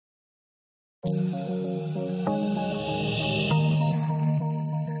The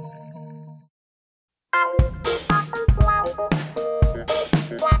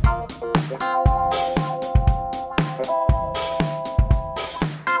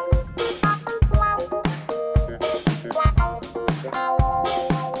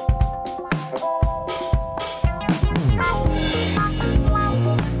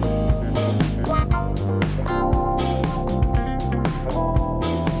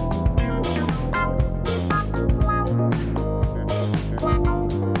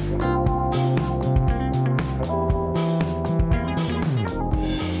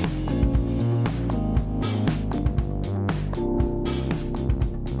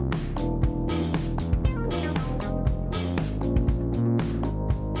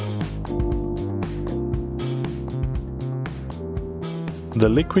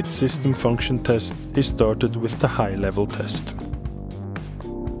liquid system function test is started with the high-level test.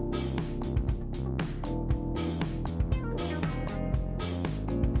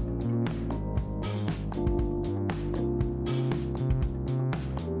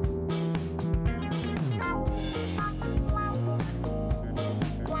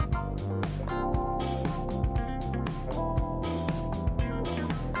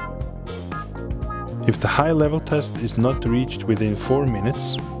 If the high-level test is not reached within 4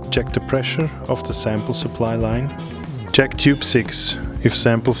 minutes, check the pressure of the sample supply line. Check tube 6 if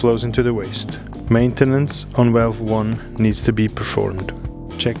sample flows into the waste. Maintenance on valve 1 needs to be performed.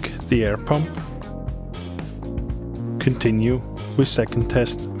 Check the air pump. Continue with second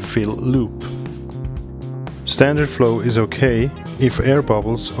test, fill loop. Standard flow is okay if air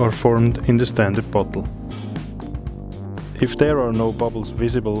bubbles are formed in the standard bottle. If there are no bubbles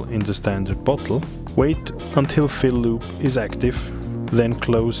visible in the standard bottle, wait until fill loop is active, then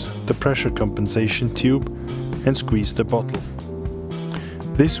close the pressure compensation tube and squeeze the bottle.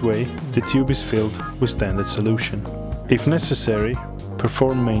 This way the tube is filled with standard solution. If necessary,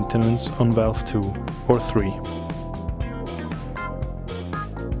 perform maintenance on valve 2 or 3.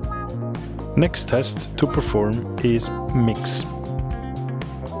 Next test to perform is mix.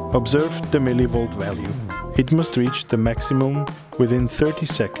 Observe the millivolt value. It must reach the maximum within 30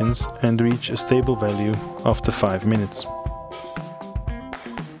 seconds and reach a stable value after 5 minutes.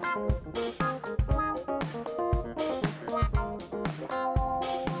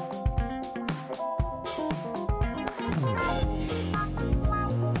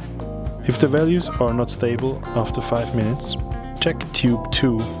 If the values are not stable after 5 minutes, check tube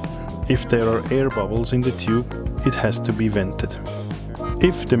 2. If there are air bubbles in the tube, it has to be vented.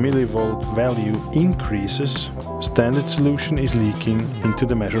 If the millivolt value increases, standard solution is leaking into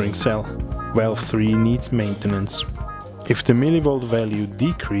the measuring cell. Valve 3 needs maintenance. If the millivolt value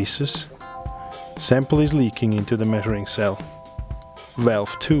decreases, sample is leaking into the measuring cell.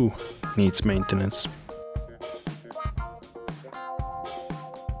 Valve 2 needs maintenance.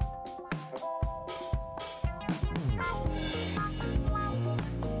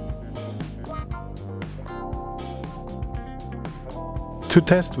 To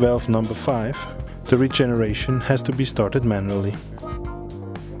test valve number 5, the regeneration has to be started manually.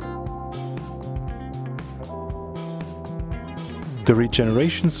 The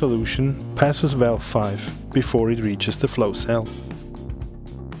regeneration solution passes valve 5 before it reaches the flow cell.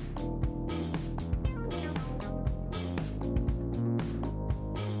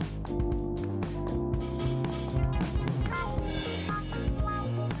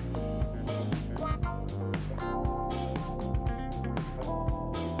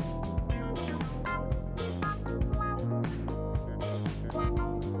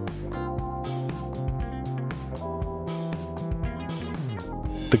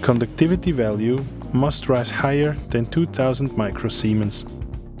 The conductivity value must rise higher than 2000 microsiemens.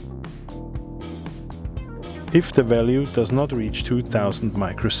 If the value does not reach 2000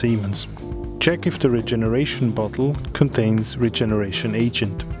 microsiemens, check if the regeneration bottle contains regeneration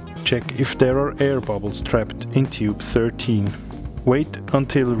agent. Check if there are air bubbles trapped in tube 13. Wait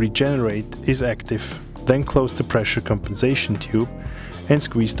until regenerate is active, then close the pressure compensation tube and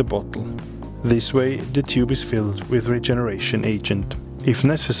squeeze the bottle. This way the tube is filled with regeneration agent. If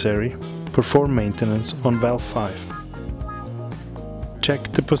necessary, perform maintenance on valve 5. Check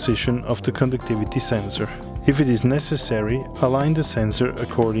the position of the conductivity sensor. If it is necessary, align the sensor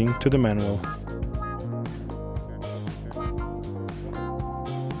according to the manual.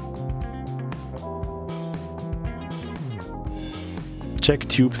 Check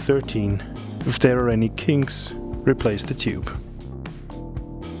tube 13. If there are any kinks, replace the tube.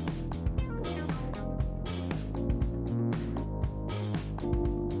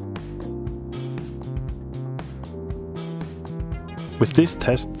 With this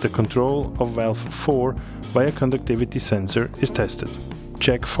test, the control of valve 4 via conductivity sensor is tested.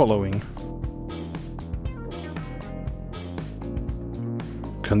 Check following.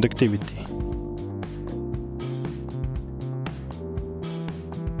 Conductivity.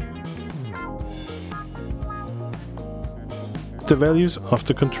 The values of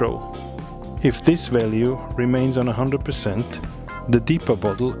the control. If this value remains on 100%, the deeper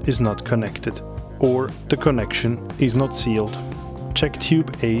bottle is not connected, or the connection is not sealed. Check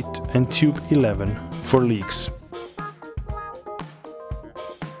tube 8 and tube 11 for leaks.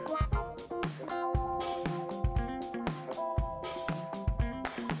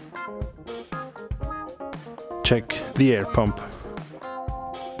 Check the air pump.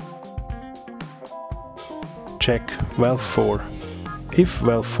 Check valve 4. If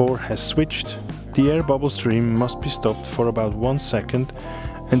valve 4 has switched, the air bubble stream must be stopped for about 1 second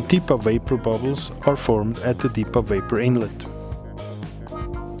and deeper vapor bubbles are formed at the deeper vapor inlet.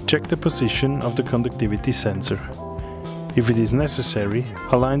 Check the position of the conductivity sensor. If it is necessary,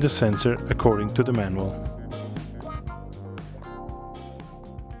 align the sensor according to the manual.